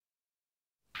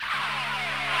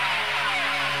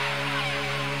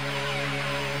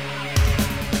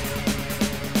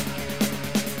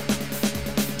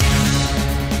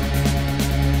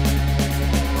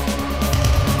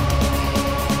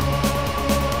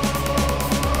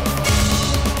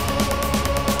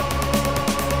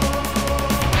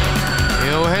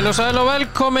Heil og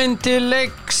velkomin til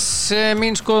leiks.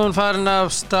 Mín skoðun farin af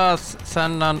stað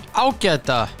þennan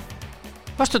ágæta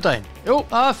föstudaginn. Jú,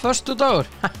 föstudagur.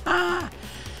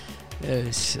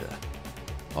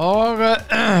 Og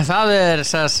það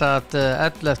sagt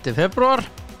 11. febrúar.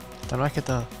 Það nú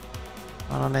ekkert að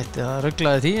hann neitt að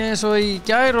ruglaði því eins og í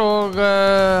gær og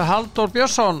Halldór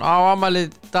Björnsson á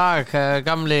afmæli dag,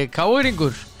 gamli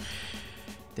káringur.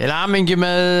 Til hamingju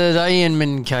með daginn,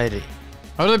 minn kæri.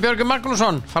 Hörðu Björgur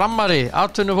Magnússon, framari,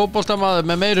 atvinnu fótboltamaður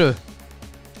með meiru.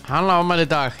 Hann á afmæli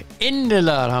dag,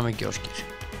 innilegar hamingjóskir.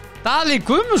 Daði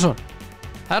Guðmundsson,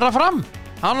 herra fram,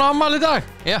 hann á afmæli dag.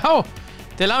 Já,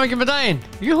 til hamingju með daginn.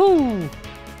 Júhú,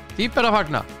 því ber að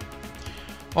fagna.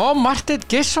 Og Marteinn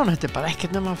Gisson, þetta bara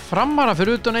ekkert nema framara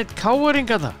fyrir utan eitt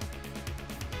káringa það.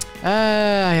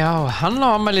 Já, hann á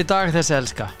afmæli dag þessi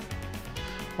elska.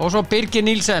 Og svo Birgir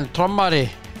Nílsen, trommari,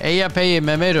 Eyjapegi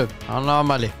með meiru, hann á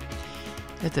afmæli.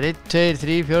 Þetta 1, 2,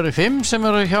 3, 4, 5 sem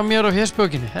eru hjá mér á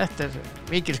fésbókinni. Þetta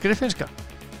mikil skriffinska.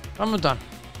 Framundan.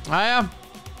 Jæja.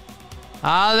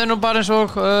 Það nú bara eins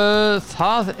og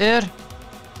það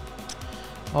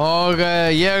Og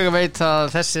ég veit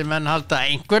að þessi menn halda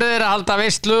einhverjir að halda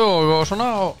veislu og svona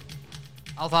og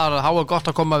á það er gott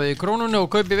að koma við í krónunni og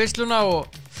kaupi veisluna og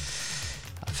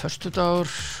föstudagur,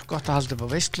 gott að halda upp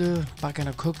á veislu, baka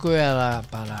hennar köku eða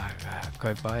bara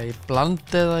kaupa í bland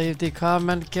eða ég veit ekki hvað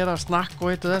menn gera, snakk og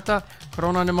eitt og þetta,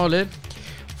 krónan málið.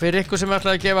 Fyrir ykkur sem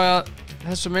ætlaði að gefa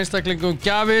þessum einstaklingum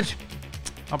gjafir,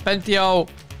 þá bendi ég á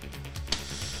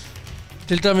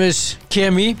til dæmis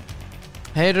Kemi.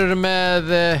 Þeir eru með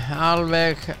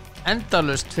alveg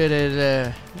endalust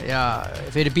fyrir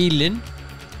bílinn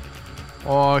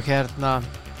og það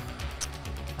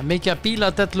er mikið að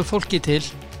bíladellu fólki til,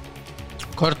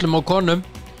 körlum og konum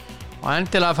og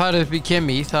endilega farið upp í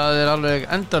Kemi, það er alveg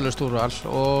endalust úrval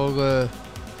og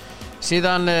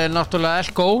síðan náttúrulega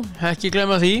Elko, ekki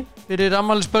glemma því fyrir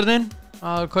afmælisbörnin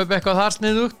að kaupa eitthvað þar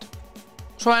sniðugt.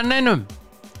 Svo einum,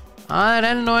 það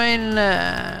er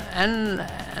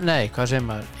hvað segir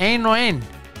maður, ein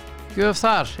gjöf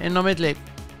þar inn á milli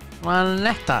og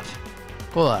nettar,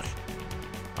 góðar.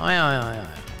 Já,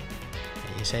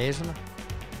 ég segi svona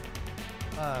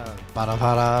bara að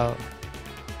fara að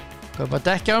kaupa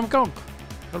dekkja gang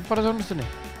það er bara þjónustunni.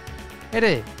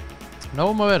 Heyriði, nóg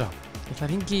að vera, ég ætla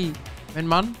að hringi í minn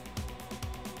mann.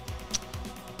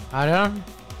 Það er hann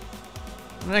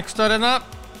einhvers staðar hérna.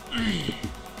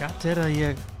 Gatt er að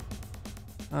ég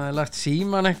hafi lagt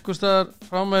síman einhvers staðar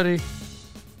frá mér í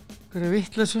einhverju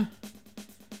vitleysu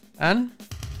en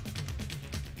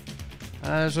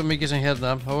það er svo mikið sem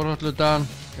hérna. Þórhallur Dan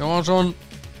Jóhansson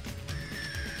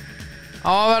á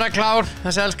að vera klár,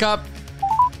 þessi elska.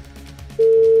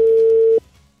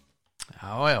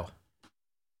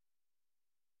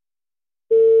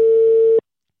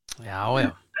 Já.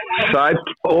 Sæll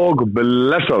og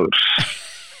blessaður.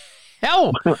 Já.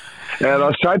 Eða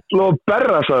sæll og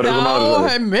berrasaður. Já,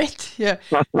 einmitt. Ég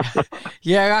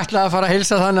ætlaði að fara að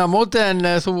hilsa þannig á móti en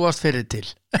þú varst fyrir til.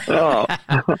 Já.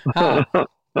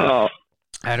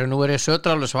 Nú er ég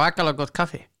södra alveg svakalega gott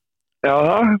kaffi. Já,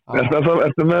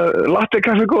 ertu með latte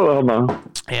kaffi góða þarna?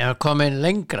 Ég hef komin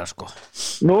lengra sko.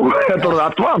 Nú, þetta er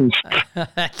advanced.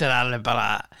 Þetta er alveg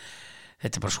bara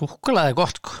súkkulaði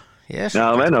gott sko. Já,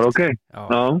 það meinar, ok. Já.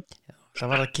 Það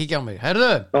var að kíkja á mig.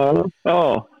 Herðu? Já.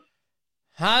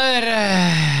 Það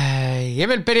ég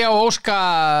vil byrja á að óska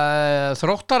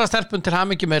Þróttarastelpun til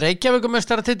hamingju með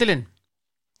Reykjavíkurmeistaratitilinn.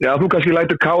 Já, þú kannski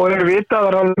lætur KR vita að það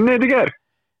er alveg niður í ger.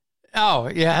 Já,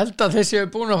 ég held að þessi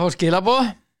hefur búin að fá skilaboð.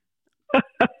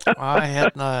 Þetta er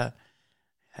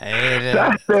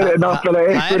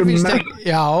náttúrulega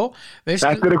þetta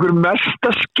er einhver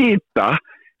mesta skita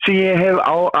sem ég hef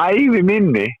á ævi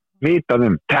minni vitað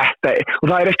þetta og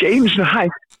það er ekki einu sinni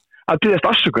hægt að biðjast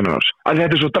afsökunar að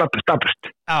þetta er svo dapurt.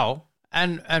 Já,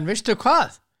 en veistu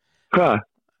hvað? Hvað?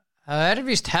 Það er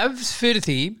víst hefð fyrir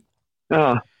því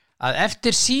að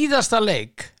eftir síðasta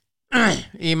leik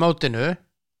í mótinu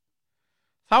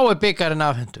þá er bikarinn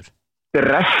afhentur.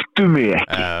 Reftu mig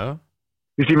ekki.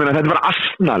 Ég meina þetta var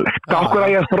asnalegt. Okkur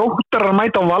að ég Þróttar að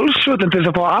mæta á Valsvöllin til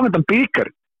þess að fá afhentan bikar.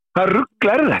 Það rugl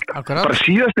þetta. Akkurat. Bara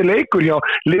síðasti leikur hjá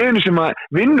liðinu sem að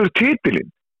vinnur titilinn.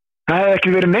 Það hefði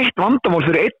ekki verið neitt vandamál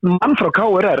fyrir einn mann frá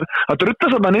KRR að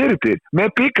drutta saman niður til með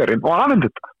bikarinn og afhenda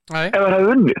þetta. Ef það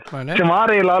hefði unnið. Sem var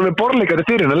eiginlega alveg borleikari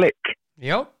fyrir hennar leik.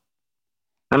 Já.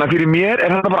 Þannig að fyrir mér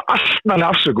er þetta bara asnaleg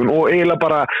afsökun og eiginlega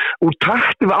bara úr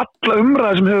takti við alla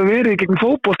umræði sem hefur verið gegn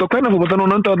fótbolta og kvennafótbolta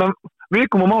núna undan þetta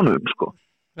vikum og mánuðum, sko.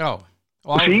 Já.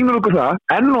 Og sýnur okkur það,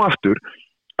 enn og aftur,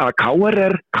 að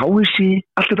KRR, KSÍ,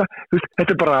 allt þetta,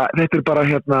 þetta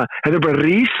er bara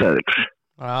rísaður.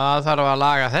 Það þarf að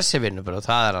laga þessi vinnubrögð,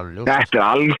 það alveg ljóst. Þetta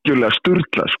algjörlega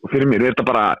sturlað, sko, fyrir mér. Mér finnst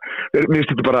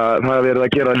þetta bara, það er verið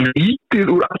að gera lítið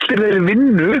úr allir þeirri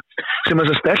vinnu sem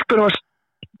þessar stelpur hafa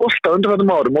bolta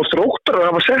undanfættum árum og Þróttarar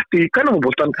hafa sett í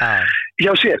kvennafótboltann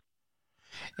hjá sér.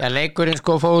 Já, leikurinn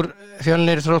sko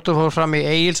Fjölnir Þróttur fór fram í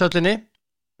Egilshöllinni.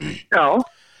 Já.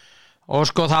 Og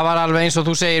sko það var alveg eins og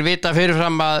þú segir vita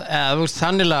fyrirfram að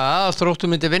þannilega að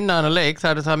Þróttur myndi vinna þennan leik,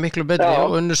 það það miklu betri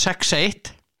og unnu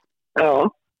 6-1. Já.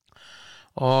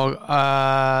 Og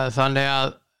þannig að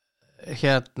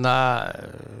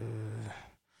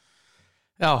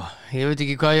já, ég veit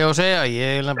ekki hvað ég á að segja.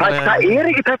 Það er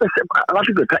ekki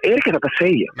þetta að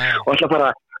segja. Nei. Og ætla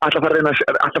að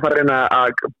reyna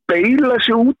að beila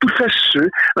sig út úr þessu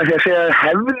með því að segja að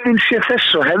hefðin sé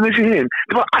þessu og hefðin sé hinn.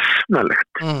 Það var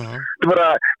asnalegt.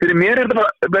 Fyrir mér er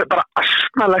þetta bara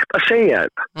asnalegt að segja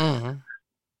þetta.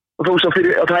 Og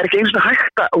það er ekki eins og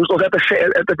hægt og þetta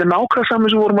er nákvæmlega saman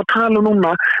sem við vorum að tala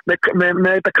núna með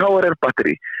þetta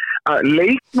KRR-batteri að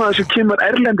leikmaður sem kemur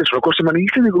erlendis frá, hvort sem hann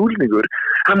íslendingur útlendingur,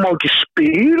 hann má ekki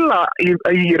spila í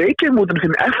Reykjavík-mótinu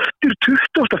fyrir eftir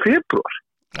 20. febrúar.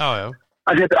 Já.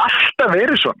 Þetta er alltaf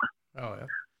verið svona. Já.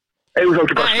 Eða þá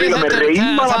ekki bara spila með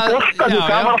reymala bolta því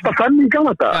það var alltaf þannig í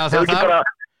gamla daga.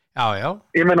 Já.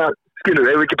 Ég meina, skilur,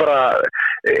 ef við ekki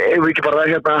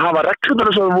bara hafa reglurnar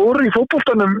eins og það voru í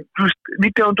fótboltanum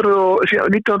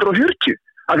 1940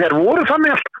 að þeir voru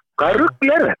þannig alltaf. Hvað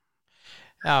rugl er það?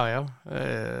 Já.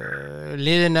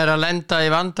 Liðin að lenda í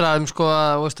vandræðum sko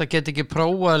að geta ekki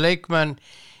prófað leikmenn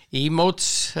í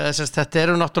móts, þetta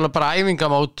eru náttúrulega bara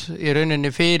æfingamót í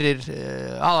rauninni fyrir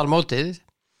aðalmótið,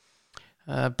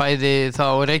 bæði þá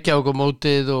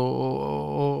Reykjavíkurmótið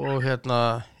og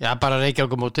bara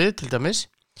Reykjavíkurmótið til dæmis.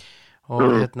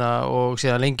 Og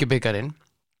síðan Lengjubikarinn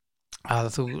að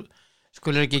þú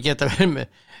skulur ekki geta verið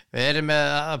með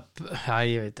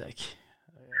ég veit ekki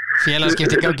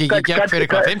félagskipti gangi ekki gegn fyrir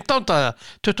hvað 15. eða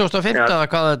 25. eða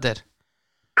hvað þetta er.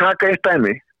 Taka eitt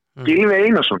dæmi Gylfi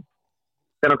Einarsson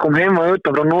þegar hann kom heima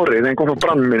utan frá Noregi þegar hann kom frá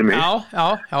Brandmyrmi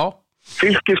Já.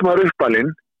 Fylkismaður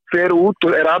uppalinn fer út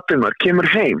og er atvinnmaður, kemur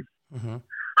heim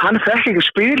hann fekk ekki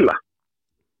spila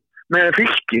með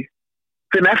Fylki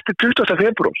fyrir eftir 20.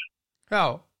 febrúar. Já.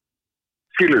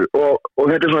 Skilur, og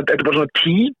þetta er bara svona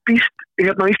típist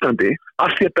hérna á Íslandi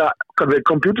allt þetta, hvað við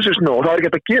computersys og það er ekki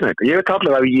hægt að gera þetta. Ég veit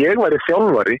allavega að ég væri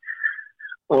þjálfari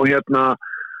og þetta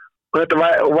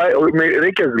með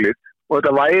Reykjavík og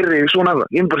þetta væri svona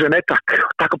ég myndi bara segja nei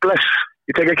takk og bless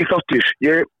ég tek ekki þátt í þess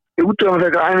ég útöfa með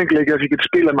þetta æfinguleiki að ég get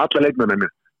spilað með alla leikmenninu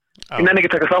ég nenni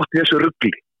ekki taka þátt í þessu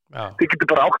rugli þið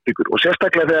getur bara átt ykkur og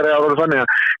sérstaklega þegar það voru þannig að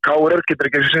KRR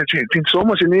getur ekki sínt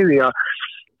sóma sér niður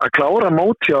að klára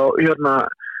mót hjá og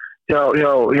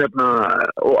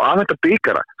aðvenda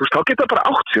bygara þá getur það bara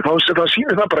átt sér þá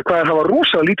sýnir það bara hvað það var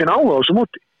rosalega lítinn áhuga á þessu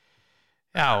móti.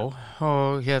 Já,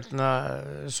 og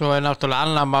svo er náttúrulega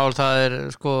annað mál það er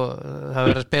það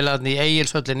verður að spila í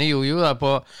Egilshöllinni, jú, það er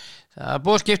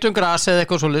búið að skipta gras eða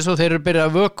eitthvað svolítið og þeir eru byrjað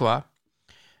að vökva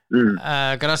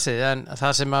grasið, en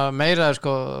það sem að meira er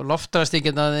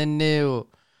loftrastíkirnað inni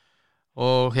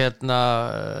og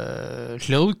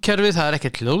hljóðkerfi, það er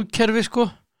ekkert hljóðkerfi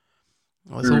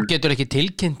og þú getur ekki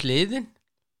tilkynnt liðin.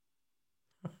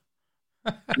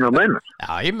 Já, meina.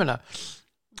 Já, ég meina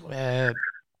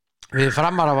við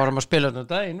Framara varum að spila þetta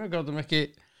daginn, við gátum ekki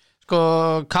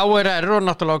KRR og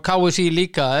náttúrulega KSI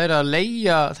líka er að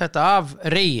leigja þetta af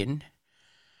Reginn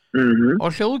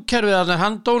og hljóðkerfið er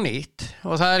handónýtt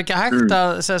og það er ekki hægt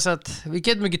að við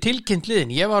getum ekki tilkynnt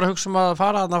liðin. Ég var að hugsa að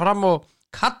fara þarna fram og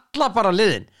kalla bara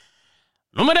liðin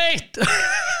Númer 1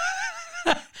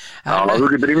 Já, þú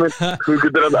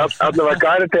getur allavega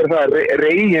garantir það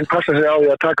Reginn passa sig á því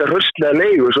að taka röstlega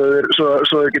leigu svo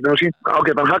þeir getur sínt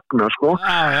ágætan hagna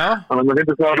Já. Þannig að það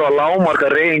finnst það allavega lágmark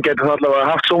að Reginn getur það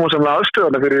allavega haft sómasamlega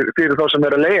aðstöðuna fyrir þá sem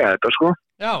er að leiga þetta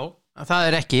Já, það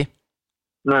er ekki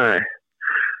Nei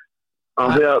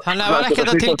Þannig að það var ekki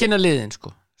að tilkynna liðin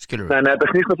Nei, þetta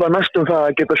snýst náttúrulega mest það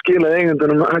að geta skilað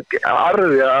eigendunum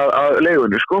arði að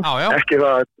leigunni, ekki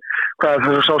það hvað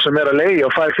það sá sem er að leigja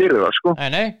og fær fyrir það,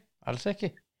 Nei, alls ekki.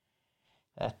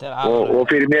 Þetta er og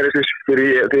fyrir mér,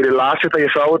 þegar ég las þetta,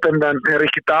 ég sá þetta, en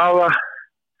ekki daga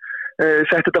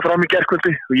setti þetta fram í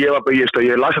gærkvöldi og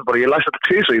ég las þetta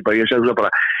tvis og ég segi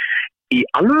bara, í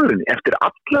alvörunni, eftir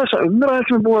alla þessa umræði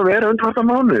sem er búið að vera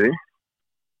undanfarna mánuði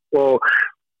og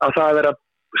að það er að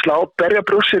berja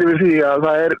brjósir yfir því að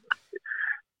það er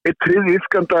eitt þriðji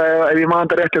yfkanda ef ég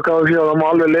maður rétti á hvað það má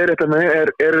alveg leira þetta með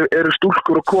eru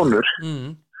stúlkur og konur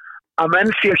að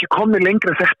menn sé ekki komið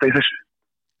lengra þetta í þessu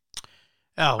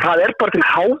Já. Það er bara til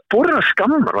háborinnar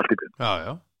skammar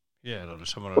Já Ég alveg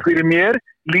sammála. Og fyrir mér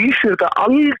lýsir þetta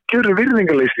algjöru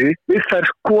virðingarleysi við þær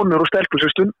konur og stelpur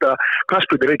sem stunda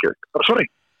knattspyrnu í Reykjavík. Bara sorry.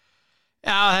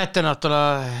 Já, þetta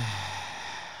náttúrulega,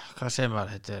 hvað segir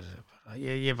maður, þetta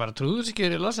ég bara trúður sig ekki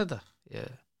að ég las þetta.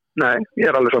 Nei, ég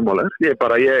alveg sammálaður. Ég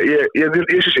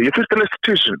þurfti að lesa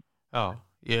 1000. Já,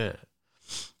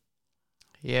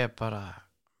 ég bara,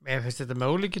 ég finnst þetta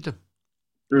með ólíkindum.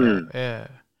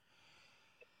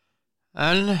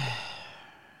 En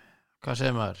hvað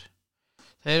segir maður?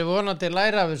 Þeir vonandi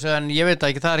læra af þessu en ég veit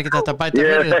ekki, það ekki þetta að bæta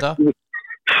fyrir þetta.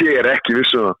 Ég er ekki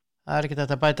vissu það. Það ekki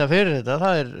þetta að bæta fyrir þetta,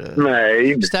 það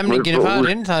stemningin í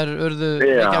farin, það urðu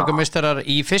Reykjavíkurmeistarar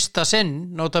í fyrsta sinn,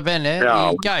 nota bene,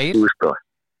 í gær. Já, þú veist það.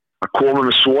 Að koma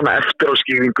með svona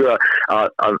eftiráskýringu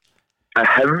að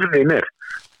hefðin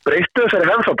breyttu þessari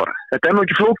hefð það bara. Þetta nú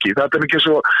ekki flókið, þetta ekki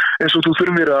eins og þú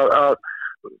þurfir að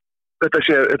þetta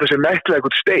sé meitlega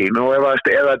eitthvað stein og ef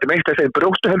þetta meitlega stein,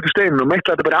 brjóttu heldur stein og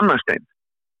meitlega þetta bara annan stein.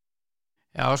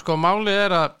 Já, sko,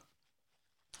 málið að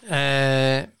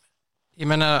ég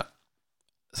meina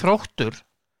Þróttur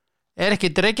ekki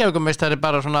Reykjavíkurmeistari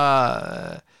bara svona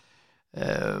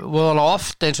voðalega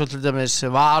oft eins og til dæmis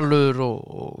Valur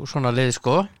og svona lið,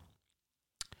 sko.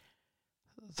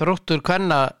 Þróttur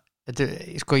kvenna,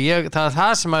 sko, það er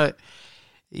það sem að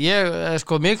ég,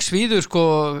 sko, mig svíður, sko,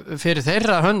 fyrir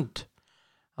þeirra hönd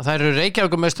að þær eru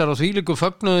Reykjavíkurmeistar og þvílíku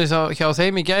fögnuði hjá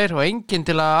þeim í gær og enginn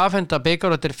til að afhenda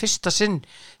bikar og þetta fyrsta sinn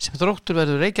sem Þróttur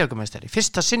verður Reykjavíkurmeistari,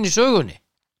 fyrsta sinn í sögunni.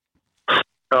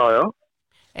 Já.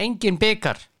 Enginn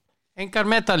bikar, engar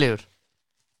medaljur.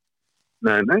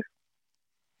 Nei.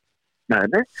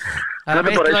 Það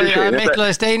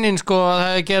meitlaði steinin, sko, að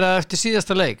það gera eftir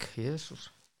síðasta leik. Jesús.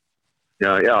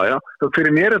 Já.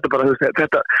 Fyrir mér þetta bara,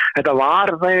 þetta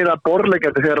var þeirra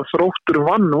borðleikandi þegar Þróttur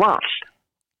vann Val.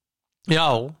 Já.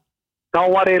 Þá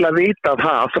var eiginlega að vita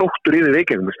að Þróttur yfir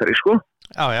Reykjavíkurmeistari, sko.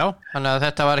 Já, þannig að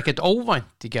þetta var ekkert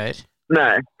óvænt í gær.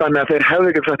 Nei, þannig að þeir hefðu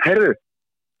ekki sagt, heyrðu,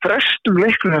 frestum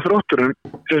leiknum hjá Þrótturum,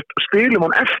 spilum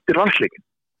hann eftir valsleikin.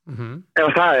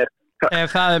 Ef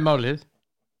það er málið.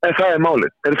 Ef það er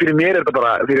málið. Fyrir mér er þetta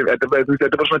bara, þetta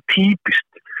er bara svona típist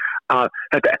að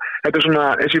þetta er svona,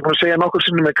 eins og ég búin að segja nokkur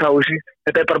sinnum með KSÍ,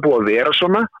 þetta er bara búið að vera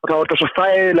svona og þá er þetta svo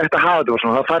þægilegt að hafa þetta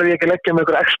svona, þá þarf ég ekki að leggja með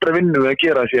einhver ekstra vinnu við að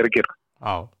gera það sem ég er að gera.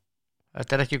 Já,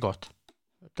 þetta er ekki gott.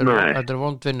 Þetta er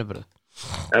vond vinnubröð.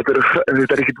 Þetta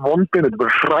er ekkit vond vinnubröð, þetta er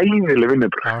bara hræðileg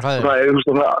vinnubröð.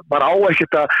 Það á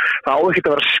ekkit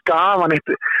að vera skafan eitt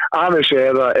af þessu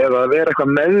eða vera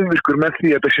eitthvað meðvirkur með því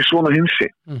að þetta sé svona hinsi.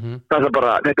 Þetta er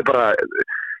bara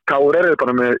KR er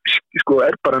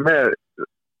bara með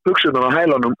hugsunar á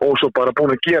hælunum og svo bara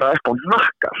búin að gera upp á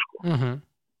nakka, sko.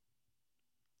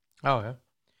 Já.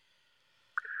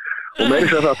 Og meiri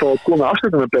sér það að þá að koma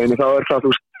afslutum með beginu, þá er það,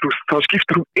 þá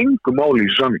skiptir hún engu máli í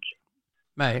þessu samhengi.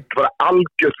 Nei. Þetta er bara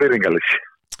algjört virðingarleysi.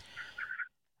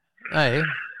 Nei,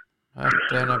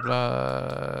 þetta er nefnilega,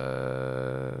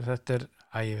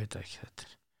 ég veit ekki,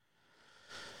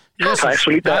 það er svo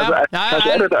lítið, það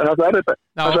er þetta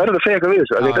að segja eitthvað við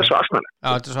þessu, þetta er svo asnalegt. Já,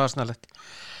 þetta er svo asnalegt.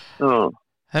 Já.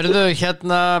 Herðu,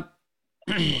 hérna,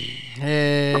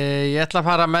 ég ætla að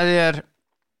fara með þér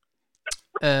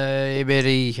yfir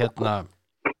í, hérna,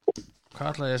 hvað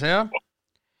ætla ég að segja?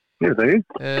 Ég veit ekki.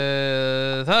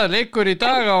 Það er leikur í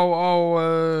dag á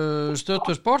Stöð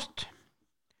 2 Sport.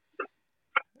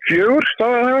 4,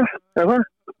 það er það?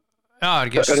 Já, er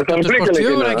ekki Stöð 2 Sport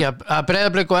 4, ekki? Að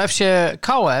Breiðablik og FC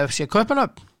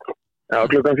Kaupmannahöfn. Já,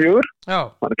 klukkan 4. Já.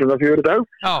 Það er klukkan 4 í dag.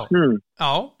 Já.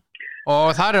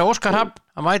 Og það er Óskar Hrafn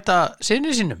að mæta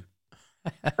syni sínum.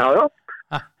 Já.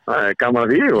 Það er gaman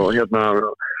að því og hérna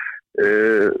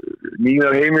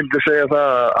nýjar heimildir segja það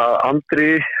að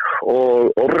Andri og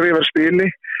Orri verð spili,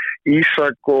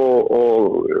 Ísak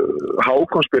og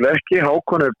Hákon spila ekki.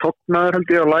 Hákon er toppnaður held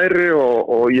ég á læri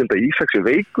og ég held að Ísak sé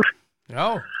veikur. Já.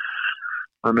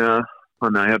 Þannig að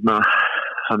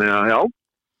já.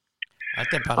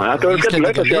 Þetta er bara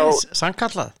íslendinga liðs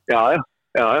sannkallað. Já.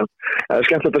 Það er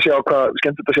skemmtilegt að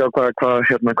sjá hvað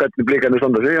hvernig blikarnir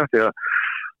standa sig því að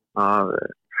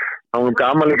það var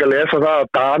gaman líka að lesa það að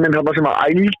Daninn sem að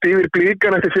ældi yfir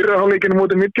blikarna eftir fyrra hálfleikinu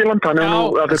móti Midtjylland.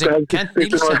 Kent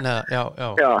Nílsen. Já.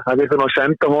 Það er að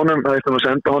senda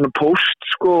honum post,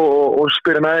 sko, og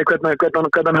spyrja með hvernig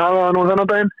hann hafa það nú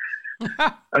þennan daginn.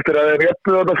 Eftir að það er réttu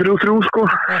þetta 3-3, sko.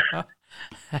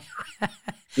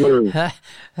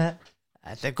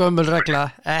 Þetta er gömul regla,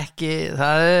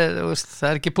 það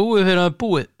er ekki búið fyrir að það er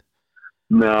búið.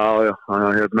 Já,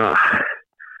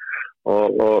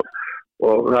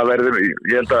 og það verður,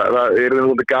 ég held að það er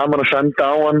gaman að senda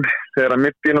á hann þegar að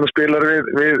Midtjylland spilar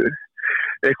við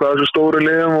eitthvað af þessu stóru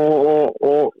liðum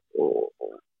og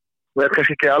og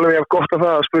kannski ekki alveg gott að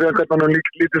það að spyrja hvernig hann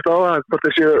lítist á það, hvort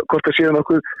það séu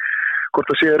nokkuð, hvort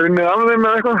það séu runnið af þeim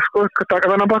eða eitthvað, sko,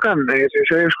 taka þennan bakkan. Ég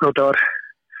segi, sko, það var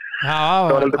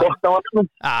heldur gott á allt, sko.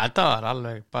 Já, þetta var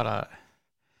alveg bara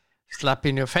slap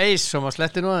in your face, sem að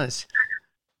sletti nú aðeins.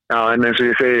 Já, en eins og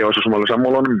ég segi, ég var svo sem alveg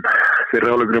sammálunum, fyrir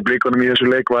hálfleikurinn og Blikunum í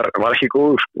þessu leik var ekki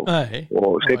góður, sko. Nei,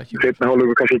 og seinni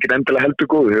hálfleikur kannski ekki endilega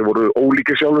heldur góður, þeir voru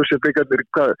ólíkir sjálfur sér Blikarnir,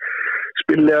 hvað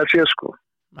spillega sér, sko,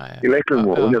 í leiknum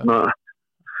og hérna,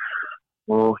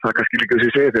 og það kannski líka þess að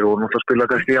ég segi, þeir voru náttúrulega að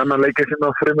spila kannski í annan leik eftir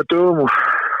 3 dögum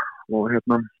og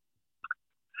hérna,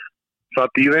 það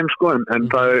í þeim, sko, en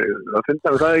það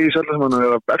finna við það í Sölvarsmann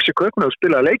að FC Kaupmannahöfn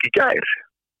spilaði leik í gær.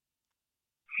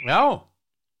 Já.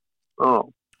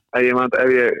 Ég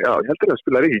heldur að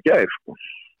spila ekki í gær, sko.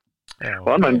 Og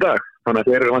annan dag, þannig að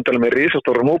þeir eru vantilega með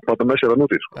risastóra mótmáta með sér að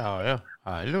núti, sko. Já,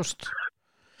 það er ljúst.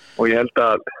 Og ég held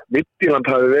að Midtjylland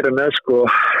hafi verið með, sko,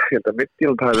 30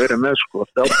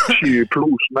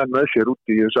 pluss menn með sér út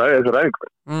í þessu æfingu.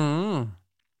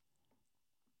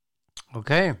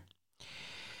 Ok.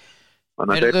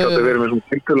 Þannig að þeir gætu verið með svona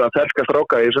tiltölulega ferska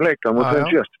stráka í þessu leik, það múið þeim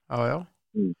síðast. Já.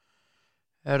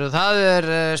 Það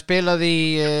er spilað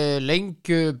í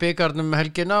Lengjubikarnum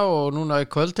helgina og núna í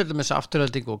kvöld til dæmis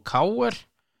Afturhelding og KR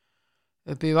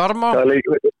upp í Varmá.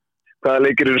 Hvaða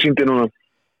leikir eru sýndir núna?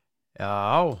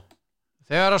 Já,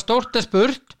 þegar að stórt er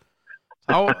spurt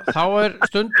þá er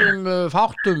stundum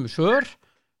fátum svör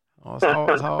og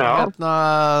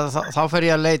þá fer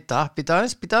ég að leita býta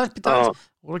aðeins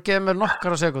og gefa mér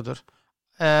nokkara sekúndur.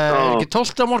 Ekki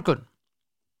 12 á morgun?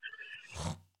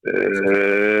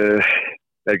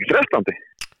 Er ekki 13?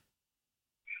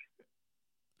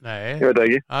 Nei, ég veit það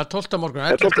ekki. Það er 12 morgun,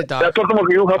 11 í dag. 12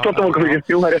 morgun, jú, það er 12 morgun.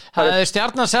 Jú, það er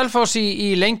Stjarnan Selfoss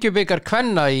í Lengjubikar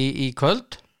kvenna í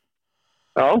kvöld.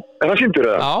 Já, er það sýndur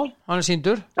eða? Já, hann er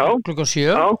sýndur, klukkan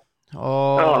 7.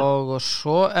 Og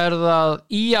svo er það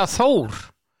Ía Þór,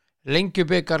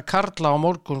 Lengjubikar karla á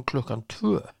morgun klukkan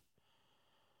 2.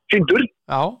 Sýndur?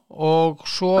 Já, og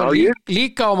svo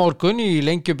líka á morgun í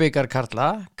Lengjubikar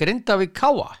karla, Grindavík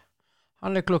Káa.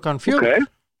 Hann er klukkan 4. Okay.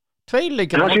 2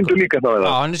 leikir á morgun. Hann sýndur líka þá eða?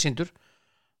 Já, hann er sýndur.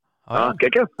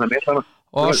 Geggjað, hann er þannig.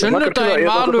 Og sunnudaginn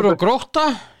Valur og Grótta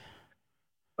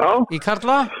í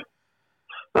karla.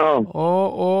 Já.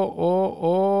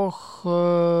 Og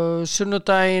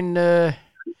sunnudaginn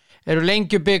eru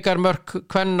Lengjubikar mörk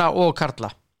kvenna og karla.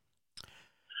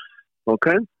 Ok.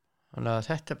 Þannig að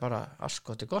þetta er bara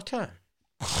askoti gott hjá þeim.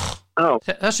 Já.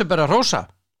 Þessu er bara rósa.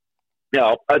 Já,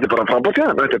 þetta er bara frábært hjá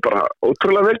þeim. Þetta er bara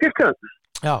ótrúlega vel gert hjá þeim.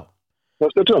 Já. Það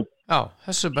er Já,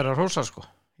 þessu er bara rósa, sko.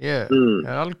 Ég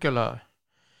er algjörlega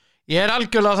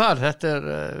þar. Þetta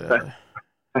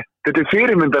er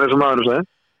fyrirmyndar eins og maður sagði.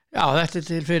 Já, þetta er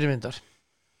til fyrirmyndar.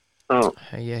 Já.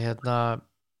 Ég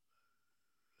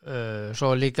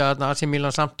svo líka AC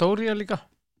Milan Sampdoria líka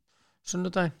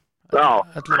sunnudaginn. Já.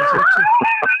 11:30.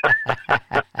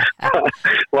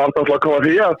 Var það að koma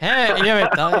því að? Ég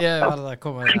veit það, ég var að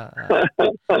koma því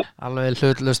alveg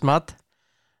hlutlaust mat.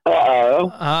 Já.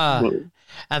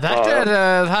 En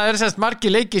það er semst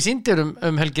margir leiki sýndir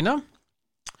helgina.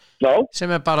 Já.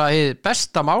 Sem er bara hið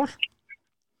besta mál.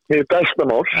 Hið besta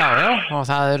mál. Já, og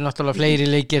það er náttúrulega fleiri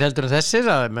leikir heldur en þessir.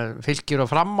 Fylkir og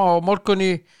Fram á morgun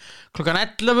í klukkan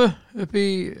 11 upp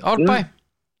í Árbæ.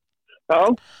 Já.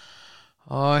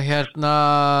 Og hérna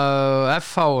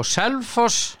FH og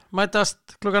Selfoss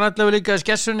mætast klukkan 11 líka í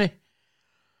Skessunni.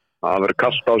 Það verður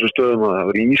kalt á þessu stöðum og það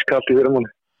verður ískalt í fyrirmáli.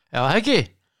 Já, það ekki?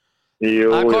 Jú.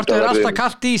 Það kortur alltaf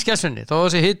kalt í Skessunni, þó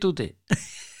þessi hitt úti.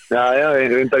 Já,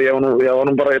 ég var nú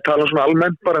bara að tala svona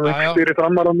almennt bara með fyrir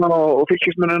Framarana og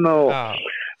fylkismennina og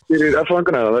fyrir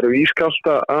F-fangana. Það verður ískalt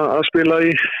að spila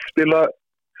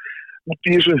út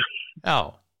í þessu.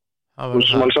 Já. Þú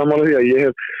sem alveg sammála því að ég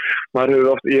hef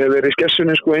verið í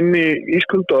Skessunni sko inn í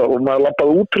ískulda og maður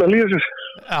lappaði út til að líða sér.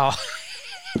 Já.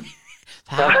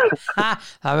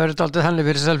 Það verður dálítið þannig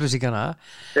fyrir Selfysíkana.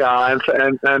 Já, en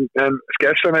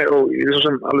Skessunni og ég er svo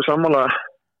sem alveg sammála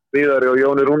Viðari og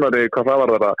Jóni Rúnari hvað það var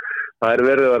það er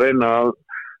verið að reyna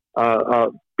að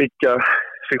byggja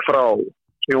sig frá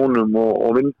snjónum og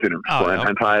vindinum sko,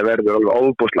 en það er verið alveg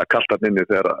óbúslega kalt að nynni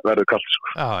þegar það verður kalt sko.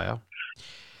 Já.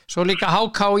 Svo líka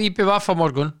HK og IBVF á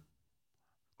morgun.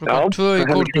 Klukkan 2 í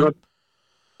Kórnum.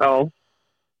 Já.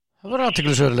 Það verður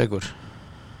athyglisverður.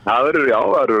 Það verður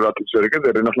athyglisverður.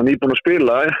 Þeir eru náttúrulega nýbúin að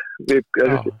spila.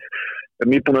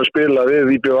 Nýbúin að spila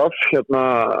við IBVF hérna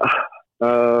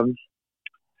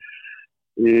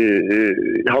í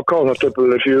HK og það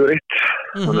stöpuðu þeir 4-1.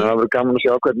 Þannig að það verður gaman að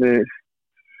sjá hvernig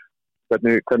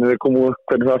þeir komu,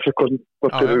 hvernig það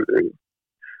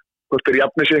hvort þeir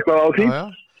jafni sig eitthvað á því. Já.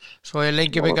 Svo er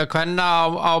Lengjubikar kvenna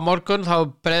á morgun, þá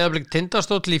Breiðablik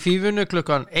Tindastóll í Fífunni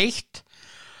klukkan 1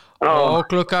 og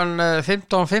klukkan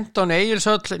 15:15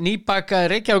 Egilshöll nýbakaði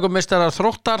Reykjavíkurmeistarar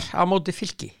Þróttar á móti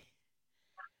Fylki.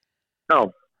 Já.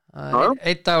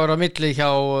 Einn dagur á milli hjá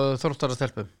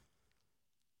Þróttarastelpum.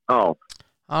 Já.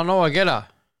 Það er nóg að gera.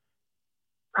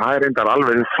 Það er reyndar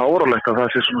alveg fáránlegt að það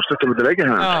sé svona stuttum út í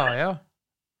leikinn. Já.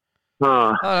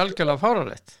 Það er algjörlega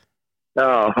fáránlegt.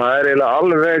 Já, það er eiginlega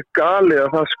alveg galið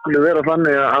að það skulle vera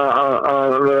þannig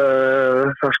að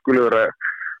það skulle vera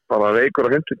bara leikur á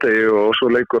 50 og svo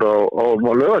leikur á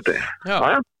laugardegi. Já,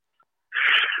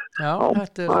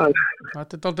 þetta er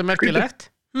dálítið merkilegt.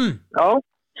 Já.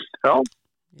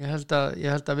 Ég held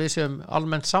að við séum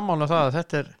almennt sammála það að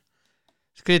þetta er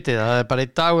skrítið, það er bara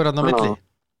einn dagur á milli.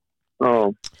 Já.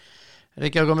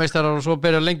 Reykjavíkurmeistarar og svo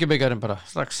byrja Lengjubikarinn bara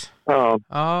strax. Já.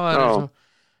 Það er eins og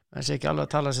það sé ekki alveg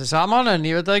að tala sér saman en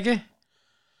ég veit það ekki.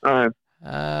 Nei.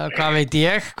 Hvað veit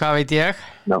ég?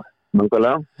 Já,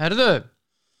 nákvæmlega. Herðu,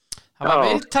 það var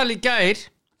viðtal í gær.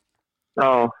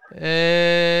 Já.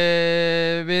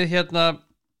 Við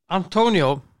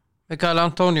Mikael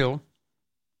Antonio.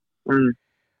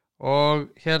 Og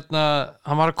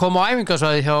hann var að koma á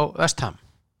æfingasvæði hjá West Ham.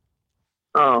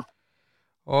 Já.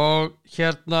 Og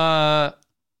þeir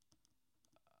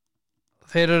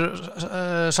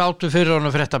sátu fyrir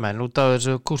honum fréttamenn út af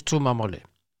þessu Kurtzuma-máli.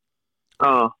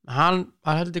 Hann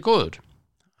var heldur góður.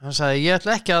 Hann sagði, ég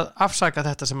ætla ekki að afsaka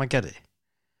þetta sem hann gerði.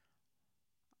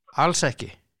 Alls ekki.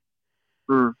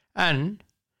 En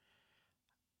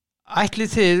ætlið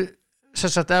þið,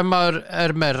 sem sagt, ef maður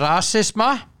er með rasisma,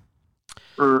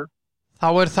 þá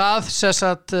er það, sem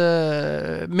sagt,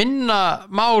 minna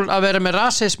mál að vera með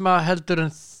rasisma heldur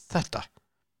en þetta.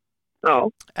 Já.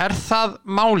 Er það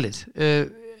málið?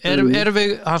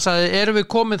 Hann sagði, erum við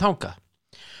komið þangað?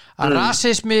 Að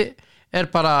rasismi er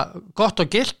bara gott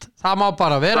og gilt, það má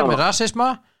bara vera með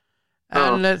rasisma,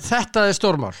 en þetta er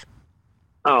stórmál.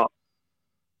 Já.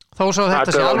 Þó svo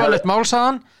þetta sé alvarlegt mál,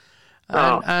 sagðan,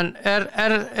 en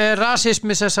er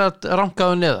rasismi sem sagt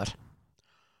rankaðu neðar?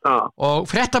 Já. Og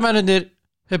fréttamennirnir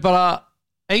er bara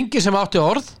engin sem átti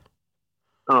orð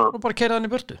og bara keyrði hann í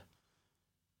burtu.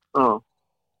 Já.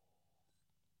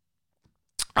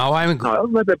 Á æfingu. Já,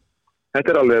 þetta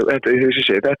er alveg,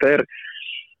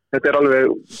 þetta er alveg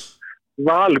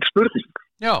valid spurning.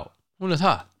 Já, hún er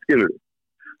það. Skilur,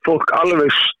 fólk alveg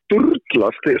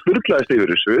sturlaðist yfir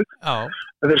þessu. Já.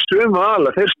 En þeir sömu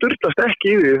alveg, þeir sturlast ekki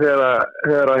í því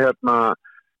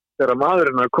þegar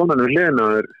maðurinn að konan við hliðina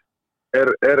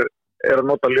er að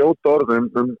nota ljóta orðum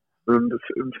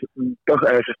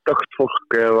stökt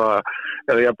fólk eða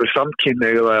jafnvel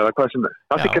samkynhneigð eða hvað sem er.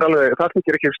 Það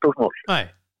þykir ekki stórt mál. Nei.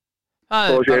 Það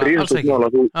er bara alls ekki.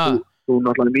 Þú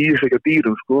náttúrulega nýðist ekki á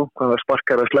dýrum, sko, hvað það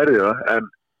sparkar að slærði það,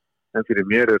 en fyrir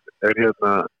mér er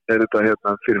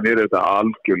þetta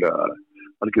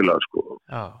algjörlega, sko.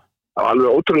 Já. Það var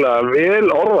alveg ótrúlega vel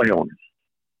orða hjá hann.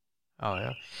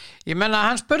 Já. Ég menna,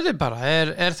 hann spurði bara,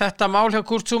 er þetta mál hjá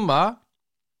Kurtzuma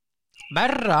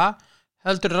verra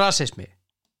heldur rasismi?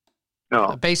 Já.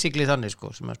 Basically þannig, sko,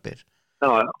 sem hann spyr. Já.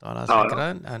 Það var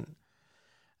aðeins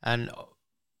en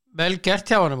vel gert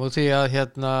hjá hann og því að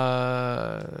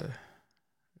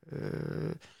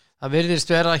það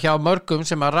virðist vera hjá mörgum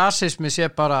sem að rasismi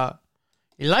sé bara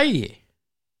í lagi.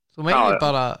 Þú meinir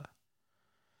bara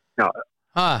Já.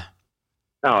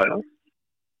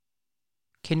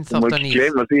 Kynþáttaníð.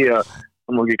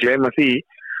 Það má ekki gleyma því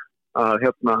að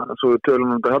svo við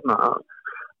tölum þetta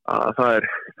að það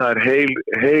er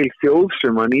heil þjóð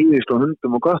sem að nýðist á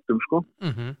hundum og köttum, sko.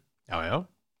 Já.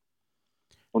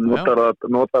 Og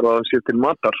notar það sér til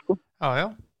matar, sko.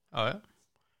 Já.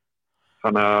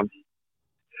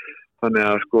 Þannig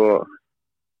að sko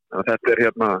að þetta er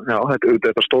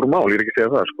þetta er stór mál, ég er ekki að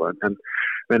segja það, sko, en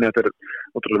þetta er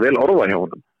ótrúlega vel orða hjá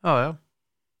honum. Já.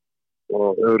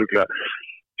 Og örugglega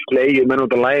slegið menn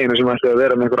út af læginu sem ætti að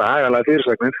vera með einhverja agalega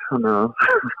fyrirsagnir, þannig að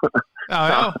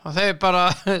Já, og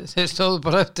þeir stóðu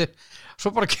bara eftir,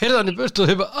 svo bara keyrði hann í burt og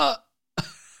þeir bara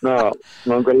Já,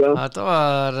 nákvæmlega. Þetta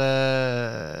var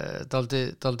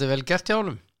dálítið vel gert hjá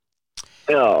honum.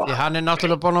 Já. Því hann er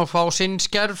náttúrulega búin að fá sinn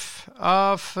skerf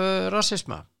af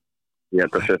rasisma. Ég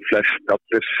held að það flest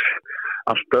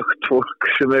allt dögt fólk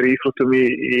sem er íþróttum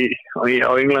á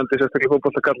Englandi, sérstaklega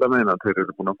fótboltakalla meina, þeir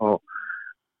eru búin að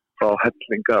fá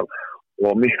helling af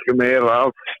og miklu meira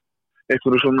af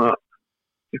einhverju svona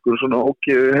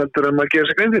ógeði heldur en maður gerir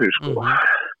sig grein fyrir, sko.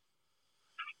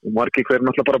 Og margir hver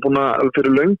náttúrulega bara búin að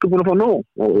fyrir löngu búin að fá nóg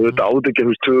og þetta átt ekki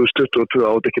 2022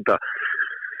 átt ekki að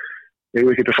ég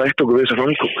vil ekki að sætt okkur við þessa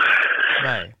framkom.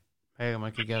 Nei, eigum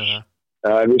ekki að gera það.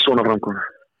 Það er við svona framkom.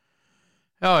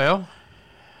 Já,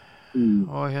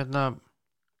 og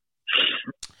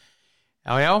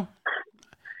já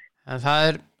en það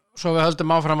svo við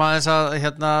höldum áfram aðeins að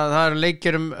það eru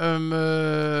leikir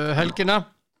helgina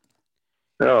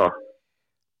já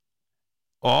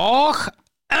og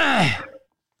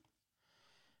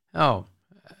já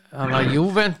þannig að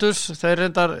Juventus þeir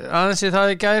reyndar aðeins í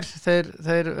það í gær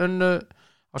þeir unnu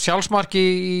á sjálfsmarki í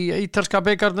ítalska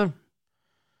bikarnum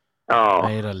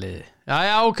meira liði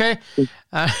já ok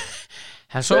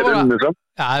en svo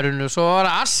var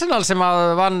Arsenal sem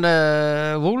vann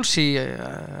Wolves í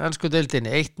ensku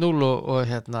deildinni 1-0 og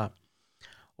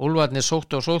Úlfarnir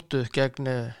sóttu gegn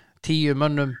 10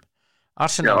 mönnum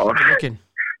Arsenal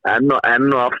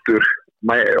enn og aftur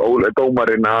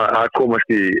dómarinn að komast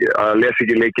að lesa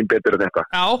ekki leikinn betur en þetta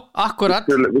já, akkurat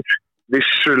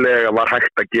vissulega var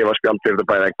hægt að gefa spjald fyrir þetta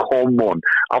bæði come on,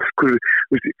 af hverju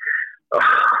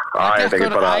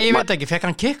ég veit ekki, fekk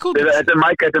hann kick út þetta er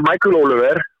Michael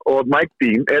Oliver og Mike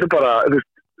Dean eru bara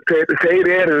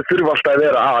þeir þurfa alltaf að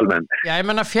vera aðalmenn já, ég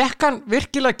menna, fekk hann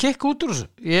virkilega kick út úr þessu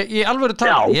ég alveg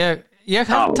tala, ég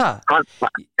held það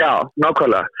já,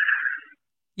 nákvæmlega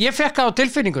ég fekk það á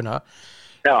tilfinninguna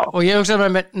já. Og ég hugsaði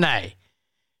með mér, nei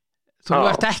þú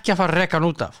ert ekki að fara að reka hann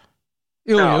út af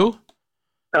jú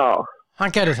já.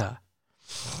 Hann gerði það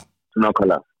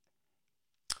nákvæmlega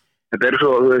þetta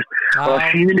svo, þú veist það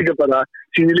sýnir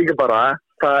líka bara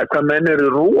hvað menn eru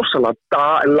rosalega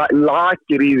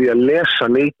lakir í því að lesa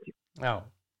leiki já,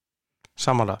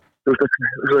 samanlega þú veist,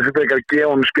 þetta ekki að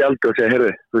gefa hann spjald og segja,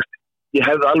 heyrðu, þú veist ég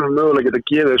hefði alveg mögulega getað að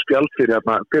gefa þér spjald fyrir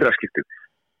fyrraskiptið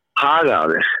haga að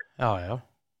þér já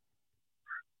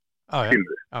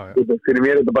fyrir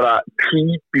mér er þetta bara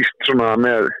típist svona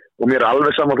með og mér er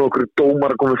alveg saman frá okkur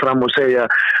dómar að koma fram og segja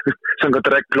samkvæmt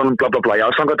reglunum bla bla bla já,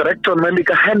 samkvæmt reglunum er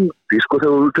líka hendi sko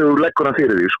þegar þú leggur hann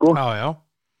fyrir því sko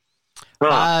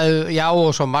já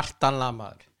og svo margt annað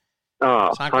maður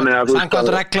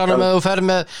samkvæmt reglunum ef þú fer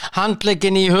með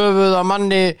handlegginn í höfuð á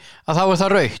manni að þá er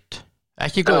það rautt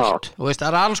ekki gult, þú veist,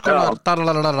 það er alls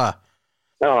konar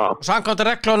og samkvæmt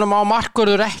reglunum á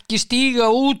markvörður ekki stíga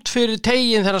út fyrir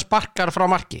tegin þegar sparkar frá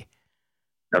marki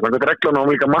já, samkvæmt reglunum á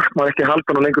líka markmaður ekki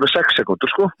halda hann lengur en 6 sekúndur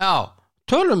sko já,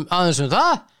 tölum aðeins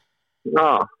það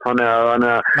já, þannig að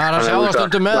maður að sjá það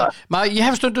stundum með ég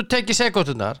hef stundum tekið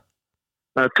sekúndunar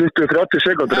 20-30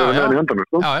 sekúndur er það í höndanum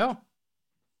sko já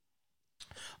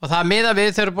og það miða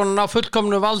við þeir eru búin að ná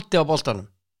fullkomnu valdi á boltanum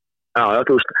já,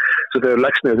 þú veist svo þegar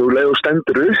legsnið, þú leiður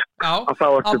stendur upp að þá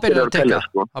ertu byrjað að telja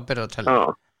sko.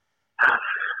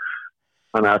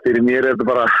 Þannig að fyrir mér er þetta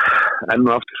bara enn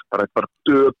og aftur, bara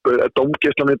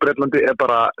dómgæslan í Bretlandi er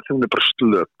bara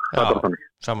slöp, það er bara þannig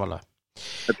samanlega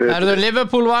Erðu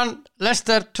Liverpool vann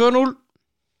Leicester 2-0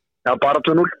 já, bara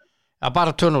 2-0 já,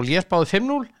 bara 2-0, ég spáði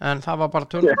 5-0 en það var bara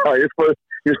 2-0 já, ég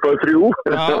spáði 3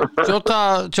 já,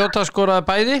 Jota skoraði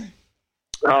bæði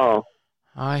já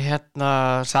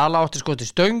Sala átti skoti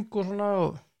stöng og svona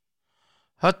og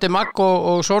Hötti Magg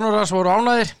og Sonoras voru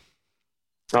ánægðir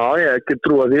já, ég ekki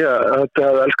trúa því að þetta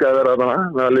hefði elskað að vera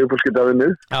þarna að Liverpool skyti að vinna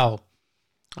já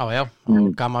og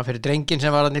gaman fyrir drengin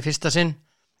sem var hann í fyrsta sinn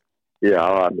já,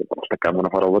 það er bara alltaf gaman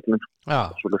að fara á völlin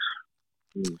já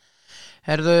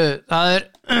Herðu, það er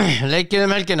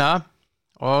leikið helgina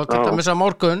og til dæmis á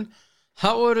morgun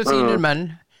þá eru þínir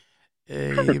menn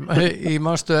í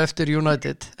mástu eftir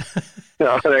United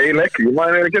já, það er eiginlega ekki, ég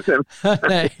maður ekki þeim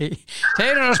nei,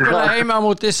 þeir eru að spila heima á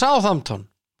móti Southampton,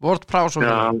 Ward Prowse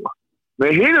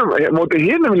móti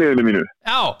hinum liðinu mínu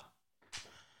já,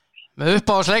 með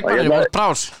uppáhaldsleikmanni Ward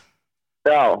Prowse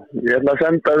já, ég ætla að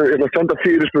senda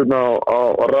fyrirspurn á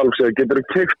Ralf sem getur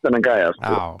keypt þennan gæja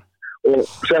og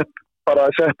sett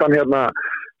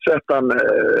hann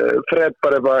Fred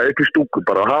bara upp í stúku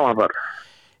bara og hafa hann þar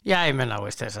já, ég menna,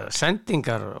 þessar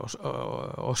sendingar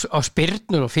og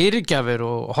spyrnur og fyrirgjafir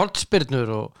og holdspyrnur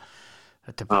og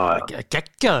þetta er bara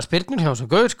geggjaða spyrnur hjá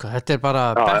þessum gauður sko. Þetta er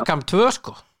bara Beckham 2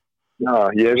 sko. Já,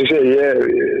 ég hefur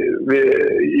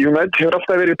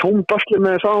alltaf verið í tómbasli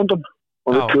með Southampton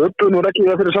og við töpum nú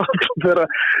reglulega fyrir Southampton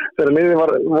þegar liðið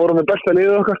voru með besta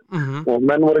liðið okkar og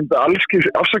menn voru eitthvað allskis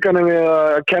afsökanum við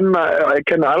að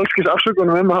kenna allskis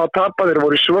afsökanum að hafa tapað, þeir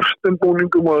voru í svörtum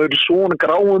búningum og þeir eru svona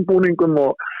gráum búningum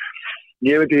og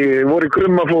ég veit ekki, voru í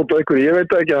krummaflót og eitthvað, ég veit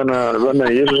ekki þannig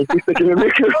að ég býst ekki með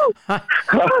miklu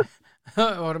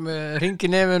voru með hring í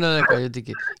nefinu eða eitthvað, ég veit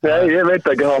ekki nei, ég veit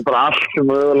ekki, það var bara allt sem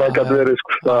öðulega gæti verið,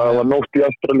 sko. Það var nótt í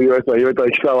Ástralíu og eitthvað, ég veit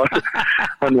ekki það var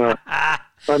þannig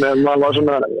að maður var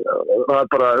svona það er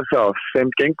bara, þeim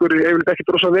gengur yfirleitt ekki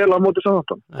drosa vel á móti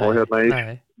Southampton og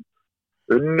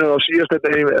unnu á síðast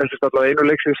þetta einu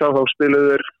leik sem ég sá, þá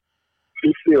spiluðu þeir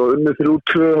fífi og unnu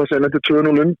 3-2 og sen eftir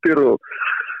 2-0 undir og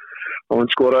og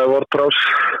hann skoraði Ward-Prowse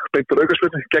beint úr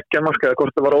aukaspyrnu, geggja mark eða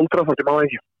hvort það var Old Trafford, ég maður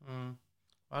ekki.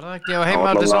 Var það ekki á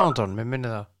heimavelli Southampton, mér minni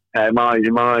það? Nei,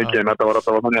 ég maður ekki, en þetta var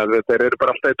þannig að þeir eru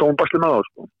bara alltaf í tónbasli með það,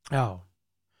 sko. Já.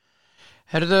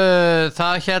 Herðu,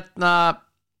 það hérna,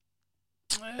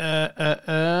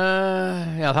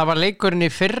 já, það var leikurinn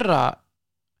í fyrra,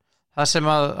 það sem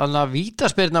að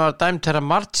vítaspyrna var dæmt þegar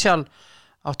Martial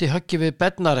átti höggi við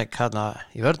Bednarek hérna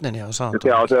í vörninni á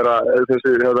Southampton. Já,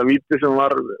 þetta víti sem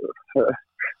var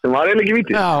eiginlega ekki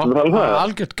víti. Já,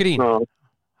 algjört grín.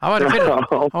 Það var í fyrra,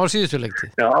 það var síðustu leikti.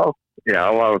 Já,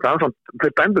 það var svona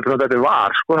fyrir dæmdur fyrir þetta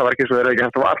var, sko, það var ekki svo verið ekki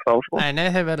hægt var þá, sko. Nei,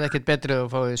 þeir verði ekkert betri að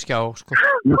fá skjá, sko.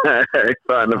 Nei,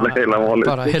 það er nefnilega heila málið.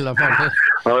 Bara heila málið.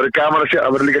 Það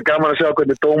verður líka gaman að sjá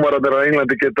hvernig dómararnir á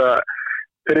Englandi geta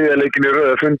þriðja leikin í röð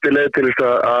að fundi leið til þess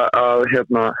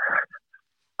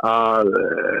að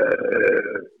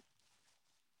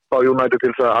fá United til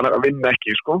þess að vinna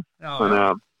ekki, sko. Þannig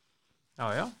að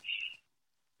Já.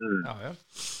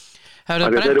 Þeir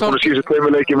eru búin að síðan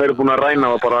tveimur leikjum verið búin að ræna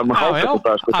og bara með hátta på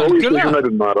það, sko. Þó í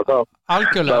United maður og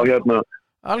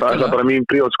það er bara mín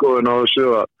prívatskoðun á þessu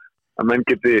að menn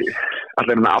geti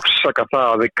allir að afsaka það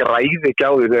að þeir græði ekki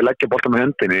á því þegar leggja bolta með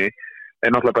hendinni en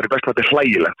náttúrulega bara í best að þetta er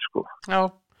hlægilegt, sko. Já,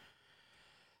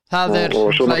 það er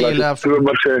hlægilega.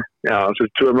 Þessu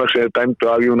tvö mörg sem dæmdu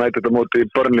af United á móti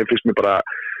Burnley fyrst mér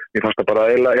fannst það bara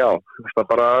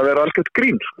að vera algjört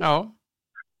grín. Já.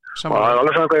 Og það er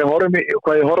alveg saman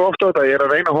hvað ég horfa ofta á þetta. Ég er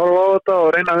að reyna að horfa á þetta og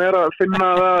reyna að vera að finna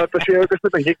að þetta sé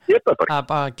auðvitað en ég geta bara. Það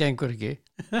bara gengur ekki.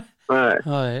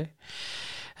 Nei.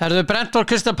 Herðu Brentford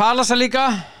Crystal Palace líka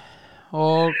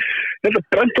og Ég held að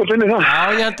Brentford vinni það. Já,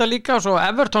 ég held að líka og svo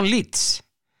Everton Leeds.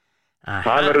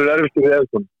 Það verður erfitt fyrir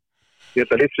Everton. Ég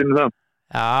held að Leeds vinni það.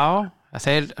 Já,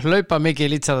 þeir hlaupa mikið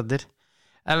í Leeds-aðandir.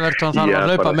 Everton þarf að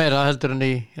hlaupa meira heldur en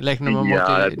í leiknum á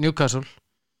móti Newcastle.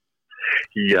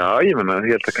 Já, ég held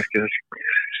að kannski það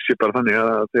sé bara þannig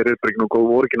að þeir eru bara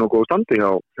voru ekki nógu góð standi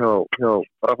hjá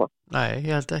Rafa. Nei,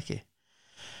 ég held ekki.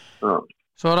 Já.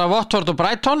 Svo er það Watford og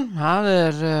Brighton. Það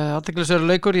er athyglisverður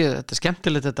leikur. Þetta er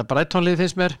skemmtilegt, þetta Brighton-lið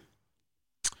finnst mér.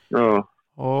 Já.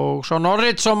 Og svo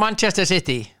Norwich og Manchester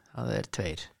City. Það er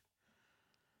 2.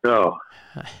 Já.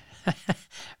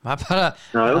 Maður bara,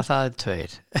 það er 2.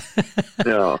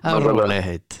 Já. Það er rólega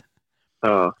heitt.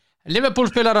 Já. Liverpool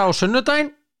spilar á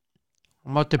sunnudaginn. Og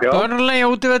mátti Burnley á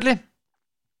útivelli.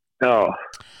 Já.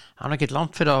 Hann er ekki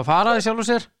langt fyrir að fara í sjálfu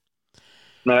sér.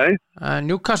 Nei.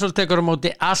 Newcastle tekur á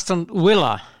móti Aston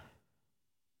Villa.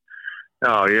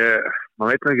 Já,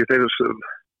 maður veit ekki þegar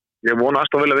ég vona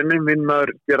Aston Villa vinnar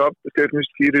gera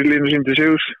stjórnist 4 línu sín til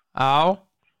sigurs. Já.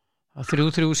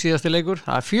 3-3 síðasti leikur.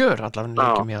 Það er 4 allavega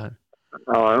leikum í þeim.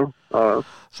 Já.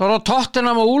 Svo er það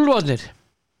Tottenham og Úlfarnir.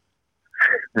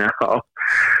 Já.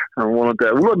 Það vonandi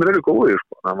að Úlfarnir eru góðir,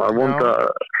 sko. Það var vonandi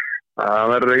að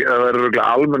verður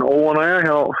almenn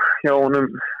óanægja hjá honum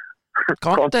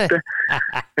Conte.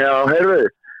 Já, heyrðu.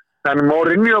 Þannig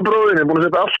Mourinho bróðin er búin að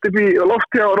setja allt upp í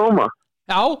lofti á Róma.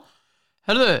 Já,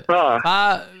 heyrðu.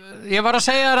 Ég var að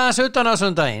segja það aðeins utan á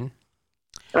sundaginn.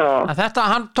 Já. Að þetta,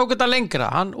 hann tók þetta lengra.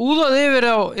 Hann úðaði yfir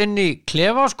inn í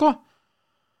klefa, sko.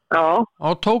 Já.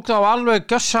 Og tók þá alveg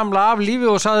gjössamlega af lífi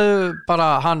og sagði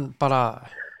bara, hann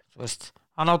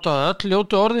áttaði öll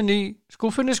ljótu orðin í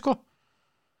skúfunni, sko.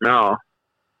 Já.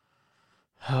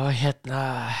 Og hérna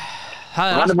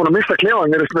hann er búin að missa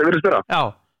klefann virðist vera.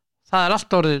 Já, það er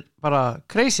allt orðið bara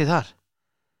crazy þar.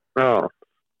 Já.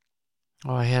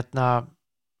 Og hérna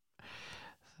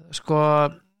sko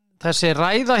þessi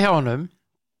ræða hjá honum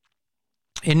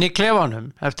inn í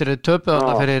klefanum eftir að töpuð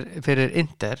þarna fyrir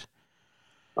Inter.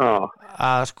 Já.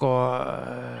 Að sko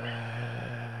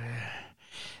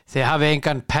þið hafi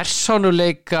engan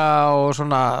persónuleika og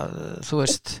svona, þú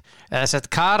veist, eða sett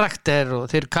karakter og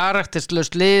þeir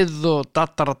karakterslaust lið og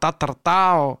dattara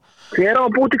og hver á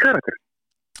að búti karakter?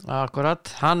 Akkurat,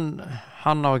 hann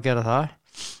á að gera það.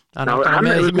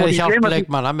 Með hjálp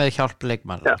leikmanna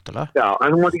Já,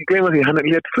 en þú mátt ekki gleyma því hann er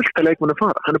létt fullt af leikmann að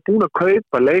fara. Hann er búin að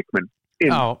kaupa leikmenn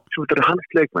inn, svo þetta eru hans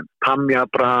leikmenn Tammy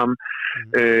Abraham,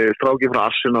 stráki frá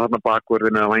Arsenal þarna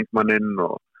bakvörðin eða vængmanninn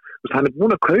og hann er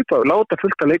búin að kaupa og láta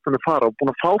fullt af leikmann að fara og búin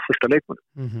að fá fullt af leikmann.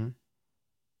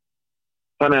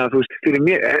 Þannig að þú veist, fyrir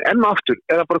mér enn og aftur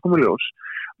er það bara komið ljós.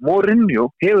 Mourinho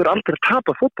hefur aldrei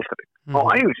tapað fótboltaleik á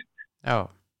ævi sinni. Já.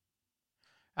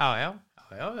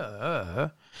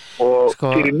 Og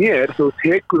fyrir mér þú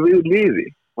tekur við liði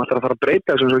og það er að fara að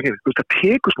breyta þessu og þú veist, það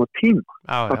tekur smá tíma.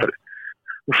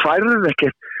 Þú færður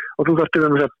ekkert og þú þarf til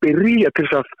að byrja til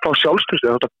þess að fá sjálfströstu,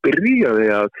 þú þarf að byrja því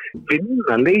að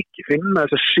vinna leiki, finna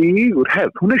þess að sigur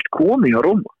hefð. Hún er ekkert komið hjá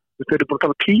Róma. Þeir eru bara að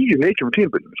tala 10 leikjum á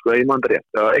tímabilinu, sko, ég man það rétt,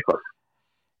 eða eitthvað.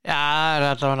 Já,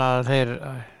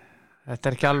 þetta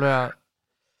er ekki alveg að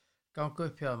ganga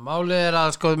upp hjá. Málið er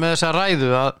að sko með þessa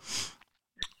ræðu að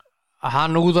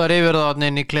hann úðar yfir það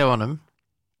inn í klefanum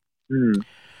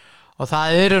og það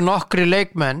eru nokkri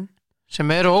leikmenn sem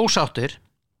eru ósáttir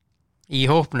í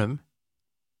hópnum,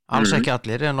 alls ekki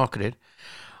allir en nokkrir,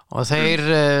 og þeir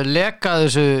leka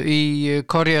þessu í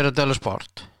Corriere dello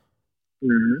Sport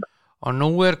og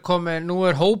nú er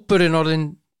hópurinn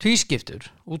orðinn tvískiptur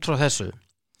út frá þessu.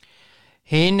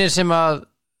 Hinir sem að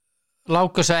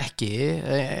láka sig ekki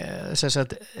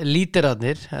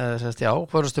lítirarnir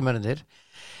forystumennirnir,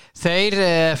 þeir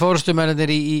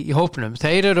forystumennirnir í hópnum,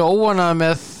 þeir eru óánægðir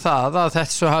með það að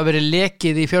þessu hafi verið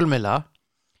lekið í fjölmiðla.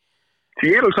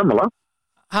 Ég er sammála.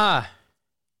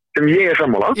 Sem ég er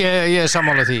sammála. Ég er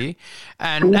sammála því.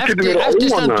 En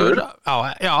eftirstendur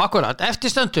akkurat,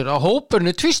 eftirstendur að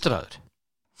hópurinn er tvístraður.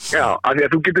 Já, af því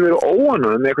að þú getur verið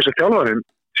óánægður með eitthvað sem þjálfarinn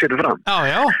setur fram.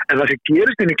 Já. En það sem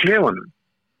gerist inn í klefanum,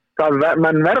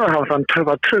 menn verða að hafa þann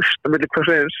tröst að milli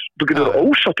hvers eins, þú getur verið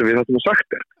ósáttur við það sem þú sagt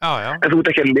er. En þú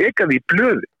ert ekki að leka því í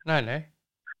blöði. Nei.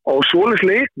 Og svoleiðis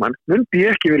leikmann myndi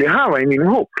ég ekki vilja hafa í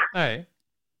mínum hóp. Nei.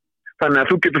 Þannig að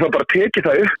þú getur það bara tekið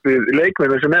það upp við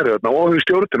leikmennir sem eru þarna og við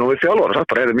stjórnum og við þjálfara,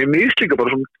 það bara mér mislíka bara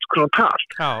svona tal.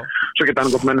 Svo geta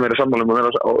annað gott menn verið sammála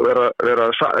og vera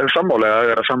sammála eða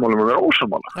vera sammála og vera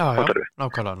ósammála.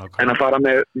 Nákvæmlega. En að fara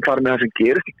með það sem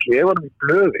gerist í klefanum í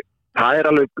blöði, það er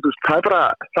alveg, það er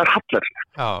hallarslegt.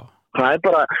 Það er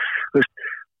bara,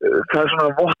 það er svona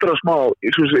vottur og smá,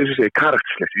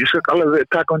 karakterslegt. Ég skal alveg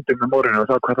taka undir með morinu og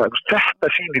það hvað það, þetta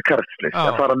sýnir karakterslegt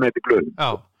að fara með þetta í blöðum.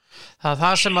 Það er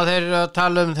það sem að þeir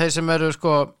tala þeir sem eru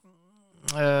sko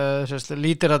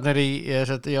lítirarnir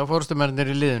fórustumennir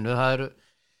í liðinu, það eru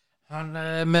hann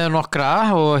með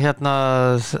nokkra og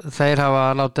þeir hafa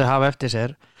látið hafa eftir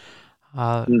sér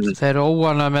að þeir eru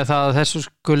óánægðir með það að þessu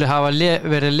skuli hafa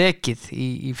verið lekið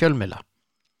í fjölmiðla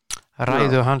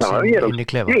ræðu hans inn í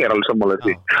klefa. Ég er alveg sammála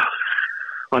því.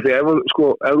 Því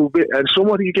en svo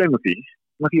mátti ekki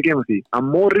gleyma því að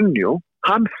Mourinho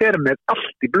hann fer með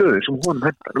allt í blöðin sem honum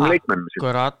hentar leikmennum sín.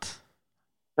 Akkurat.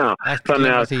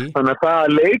 Þannig að það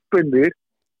leikmennir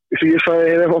sem ég sagði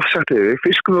eða ofsagt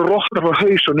fiskunum rotnar frá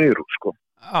haus og niður sko.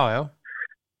 Já.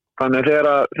 Þannig að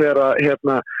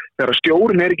þegar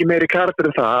stjórinn er ekki meiri karakter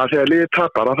en það að þegar liðið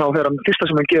tapar þá þegar hann fyrsta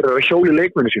sem hann gerir er að hjóli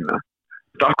leikmennu sína.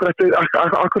 Akkurat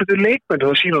leikmennu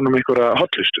þá sýna hann einhverja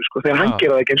hotlistu sko þegar hann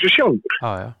gera það ekki eins og sjálfur.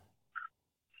 Já.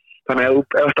 Þannig að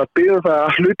ef það byrður það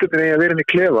að hlutin eigi að vera inn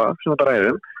í klefa sem þetta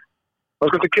ræðum, þá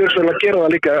skal þetta gera svolítið að gera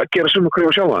það líka að gera sumu hverju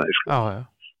og sjá það sko.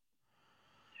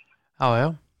 Já.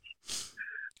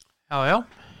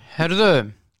 Herðu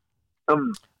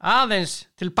aðeins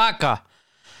tilbaka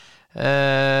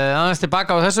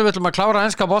á þessu við ætlum að klára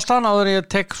enska boltan áður ég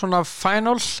tek svona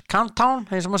final countdown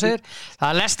eins og maður segir. Það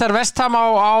er Leicester West Ham á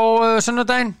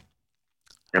sunnudaginn.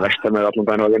 West Ham er allan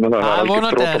daginn að vinna það. Það er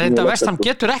vonandi reynda West Ham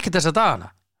getur ekki þessa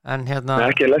dagana. En Nei,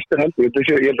 ekki Leicester heldur,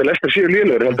 ég held að Leicester séu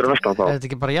lélegur heldur en Vestan þá. Er þetta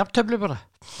ekki bara jafntöfli bara?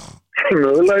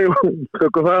 Mögulega,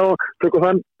 tökum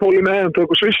þann póli með en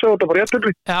tökum Svissa og þetta bara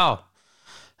jafntöfli. Já,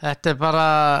 þetta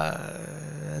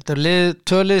er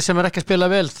tölið sem er ekki að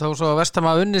spila vel þó svo að Vestam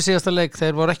að unni síðasta leik,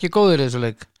 þeir voru ekki góður í þessu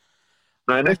leik.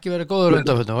 Nei. Ekki verið góður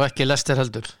undanföldum og ekki Leicester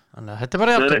heldur. Þannig að þetta er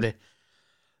bara jafntöfli.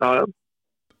 Já.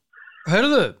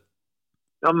 Hörðu?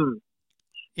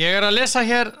 Ég er að lesa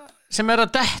hér sem er að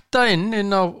detta inn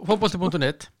á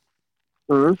fótbolti.net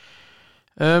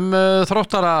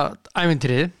Þróttara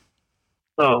ævintýrið.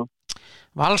 Já.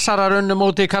 Valsarar unnu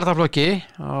móti í kartaflokki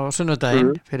á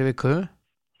sunnudaginn fyrir viku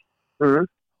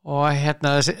og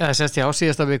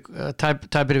síðasta viku,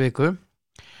 tæpri viku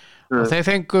og þeir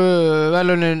fengu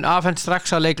velunin afhent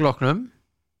strax að leikloknum.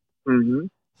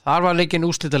 Þar var leikinn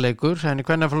úrslitaleikur en í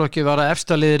kvennaflokki var það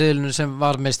efsta liði riðlinu sem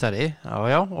var meistari.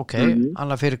 Já, ok,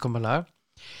 annað fyrirkomulag.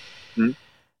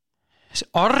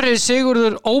 Orri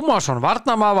Sigurður Ómarsson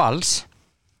varnarmaður Vals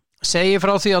segir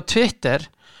frá því á Twitter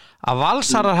að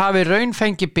Valsarar hafi raun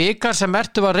fengið bikar sem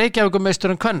merktu var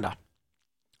Reykjavíkurmeisturinn kvenna.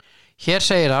 Hér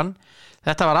segir hann: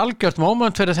 þetta var algjört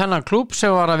moment fyrir þennan klúbb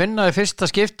sem var að vinna í fyrsta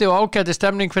skipti og ágæti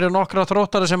stemning fyrir nokkra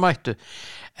Þróttara sem mættu.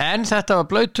 En þetta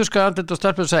var blautuska andlit og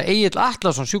stelpur sagði Egill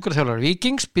Atlason, sjúkraþjálfari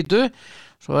Víkings. Býtu,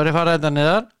 svo er ég farið þetta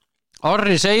niðar.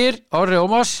 Orri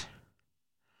Ómars: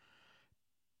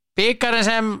 bikarinn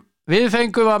sem við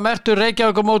fengum var merktur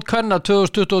Reykjavíkurmót kvenna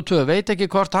 2022. Veit ekki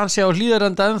hvort hann sé á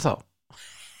Hlíðarenda ennþá.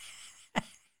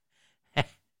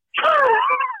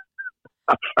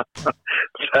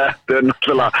 Þetta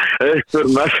náttúrulega einhver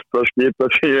mesta skipa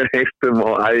sem ég heilt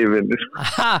á ævinni.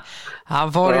 Hann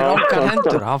fór í okkar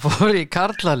hendur, hann fór í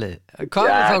karlalið. Hvað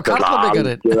þá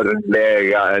karlabikarinn?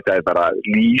 Þetta bara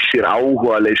lýsir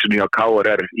áhugaleysinu hjá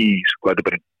KRR í, sko, þetta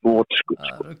bara nótskuð.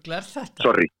 Rugglar þetta?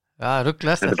 Sorry. Já,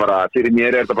 rugglar þetta. Þetta bara, fyrir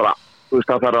mér þetta bara, þú veist,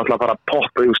 það þarf alltaf að fara að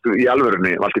poppa í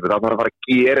alvörunni, Valtýr, það þarf að fara að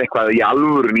gera eitthvað í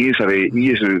alvörunni í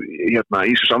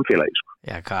þessu samfélagi, sko.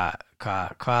 Já,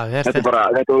 hvað þetta? Þetta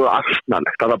er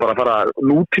afsnalegt, það er bara að fara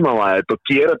nútímavæðið og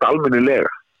gera þetta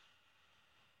almennilega.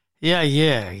 Já,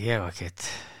 ég var ekkert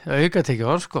aukat ekki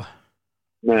orð, sko.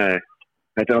 Nei,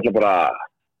 þetta er alltaf bara,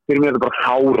 fyrir mér er þetta bara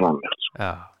fáránlegt, sko.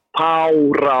 Já.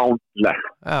 Fáránlegt.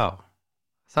 Já,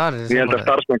 það er ég held að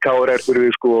starfsmenn KRR fyrir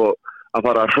við, sko, að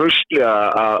fara hraustlega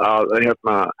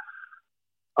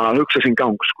að hugsa sín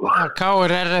gang, sko.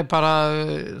 KRR er bara,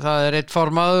 það er eitt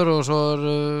formaður og svo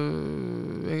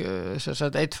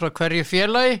er eitt frá hverju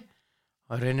félagi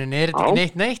og raunin er þetta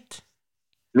ekki neitt.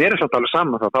 Mér er samt alveg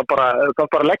saman það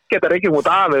bara leggja þetta ekki út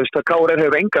af þess að KRR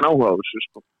hefur engan áhuga á þessu,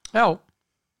 sko. Já,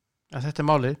 þetta er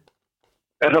málið.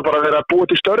 Er það bara verið að búa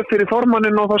til störf fyrir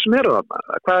formanninn og það sem eru þarna?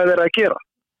 Hvað er verið að gera?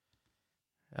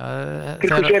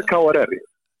 Til hvers er KRR?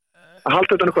 Að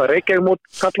halda þetta eitthvað, Reykjavík mót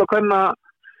kalla og kvenna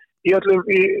í öllum,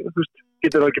 þú veist,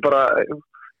 getur það ekki bara,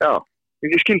 já,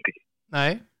 ég skildi ekki.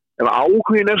 Nei. Ef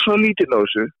áhugin er svona lítill á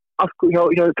þessu, hjá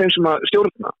þeim sem að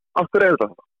stjórna, af hverju er þetta?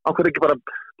 Af hverju ekki bara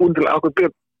búin til, af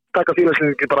hverju taka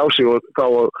félagsleiki bara á sig og þá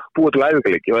búa til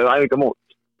æfingarleiki og eða æfingamót,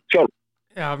 sjálf?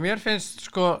 Já, mér finnst,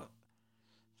 sko,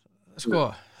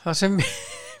 það sem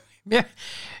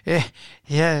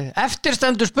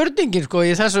eftirstendur spurningin, sko,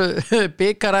 í þessu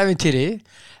bikaræfintýri.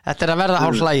 Þetta er að verða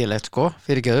hálf hlægilegt, sko,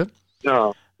 fyrirgefðu.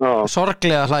 Já.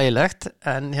 Sorglega hlægilegt,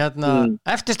 en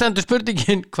eftirstendur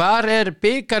spurningin, hvar er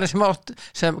bikarinn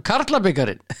sem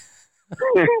karlabikarinn?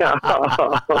 Já.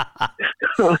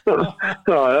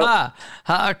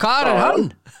 Hvar er hann?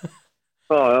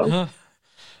 Já.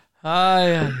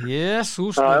 Æja,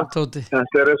 Jesús, Tóti.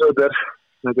 Þetta er eins og þetta er.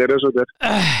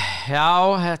 Já,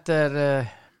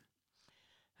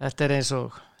 þetta er eins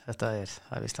og þetta er,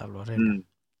 það er vist alveg að reyna.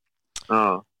 Já.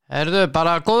 Erðu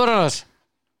bara góður annars?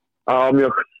 Já,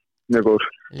 mjög góður.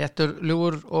 Léttur,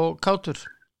 ljúfur og kátur?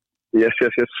 Yes.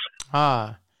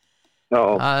 Já.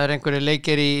 Það er einhverju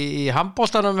leikir í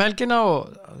handboltanum helgina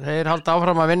og þeir halda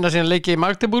áfram að vinna sína leiki í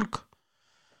Magdeburg.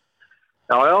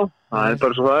 Já, það er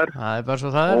bara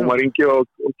svo það er. Ómar Ingi og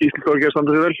Gísli Þorgeir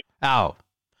standa sig vel.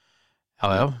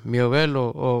 Já, mjög vel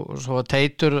og svo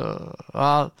Teitur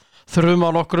að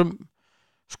þruma á nokkrum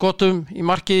skotum í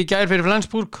markið í gær fyrir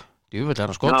Flensburg. Djúvill er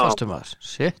hann skotfastum að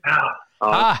þessu.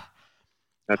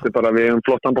 Þetta er bara við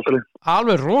flott handboltalið.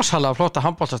 Alveg rosalega flotta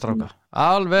handboltastráka.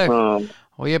 Alveg.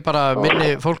 Og ég bara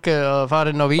minni fólki að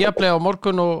fara inn á Viaplay á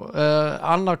morgun og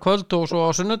annað kvöld og svo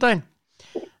á sunnudaginn.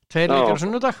 2 leikir á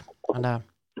sunnudag.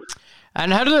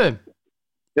 En herðu,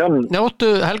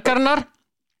 njóttu helgarinnar.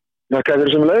 Þakka þér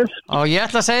sem leiðis. Og ég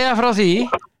ætla að segja frá því.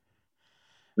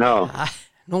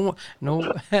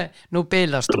 Nú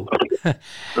bilast þú.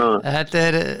 Þetta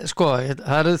er, sko,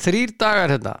 það eru 3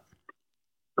 dagar hérna.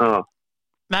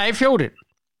 Nei, 4.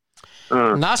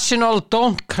 National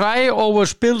Don't Cry Over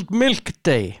Spilled Milk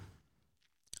Day.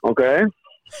 Ok.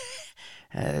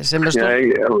 Sem er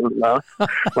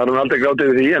varum aldrei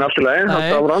grátið við því, en allt í lagi.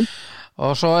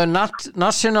 Og svo er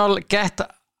National Get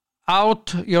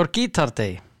Out Your Guitar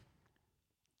Day.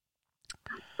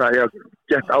 Það er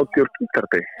Get Out Your Guitar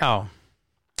Day. Já,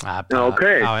 ok.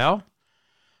 Já.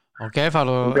 Ok,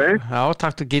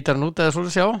 taktu gítarinn út eða svo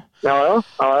sjá. Já.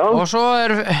 Og svo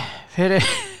er fyrir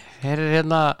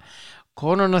hérna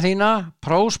konuna þína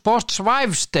Pro Sports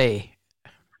Wives Day.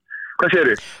 Hvað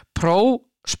segirðu? Pro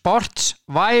Sports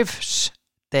Wives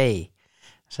Day.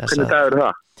 Hvernig dagur er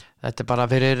það? Þetta er bara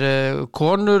fyrir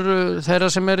konur þeirra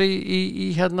sem er í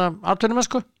hérna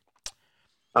atvinnumennsku.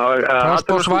 Pro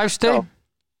Sports Wives Day.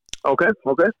 Ok.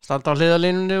 Standa á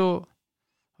hliðalínunni og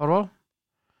horfa á.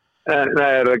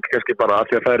 Nei, er það kannski bara að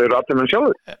því að það eru atvinnumenn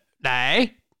sjálfur? Nei.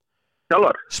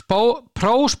 Sjálfar?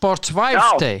 Pro Sports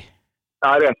Wives Day.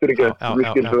 Það er rétt, ekki.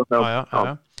 Já.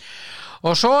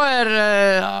 Og svo er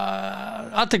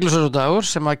athyglisverður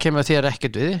sem að kemur þér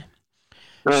ekkert við.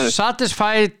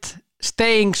 Satisfied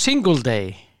Staying Single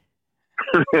Day.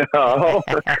 Já,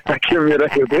 það kemur mér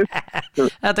ekkert við.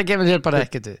 Þetta kemur þér bara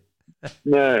ekkert við.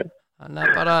 Nei.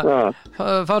 Þannig bara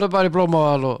farðu bara í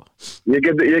Blómavall og ég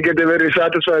geti verið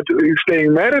satisfied staying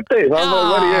married day.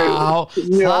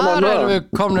 Þar erum við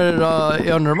komnir í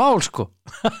önnur mál, sko.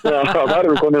 Já, þar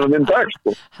erum við komnir á minn dag,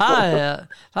 sko.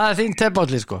 Það er þín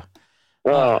tepalli, sko.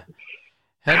 Já.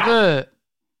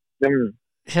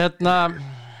 Hérna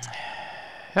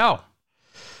Já,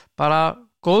 bara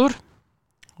góður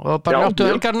og bara njóttu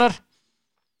helgarnar.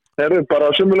 Það er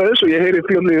bara sömulegis og ég heyri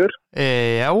fljóðlíður.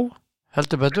 Já,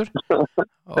 heldur betur.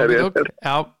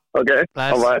 Já, ok,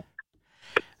 bye.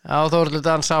 Já, Þórhallur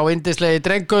Dans á yndislegi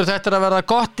drengur. Þetta er að verða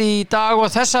gott í dag og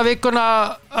þessa vikuna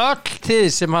öll þið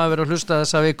sem hafa verið að hlusta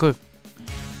þessa viku.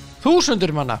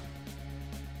 Þúsundur manna.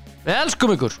 Við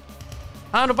elskum ykkur.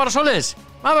 Það er nú bara svoleiðis.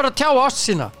 Maður verður að tjá ást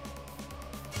sína.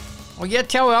 Og ég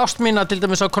tjái ást mína til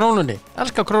dæmis á krónunni.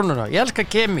 Elska krónuna, ég elska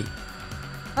Kemi.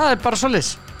 Það er bara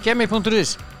svoleiðis.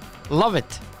 Kemi.is. Love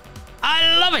it.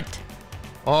 I love it.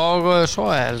 Og svo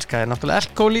elska ég náttúrulega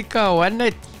Elko líka og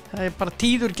N1. Það er bara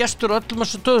tíður gestur og öllum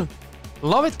þessu stöðum.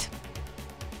 Love it.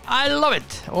 I love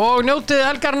it. Og njótið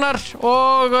helgarnar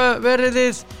og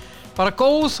veriðið bara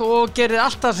góð og gerið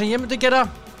allt það sem ég myndi gera.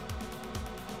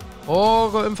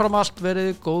 Og umfram allt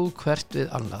veriðið góð hvert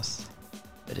við annað.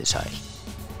 Verið sæl.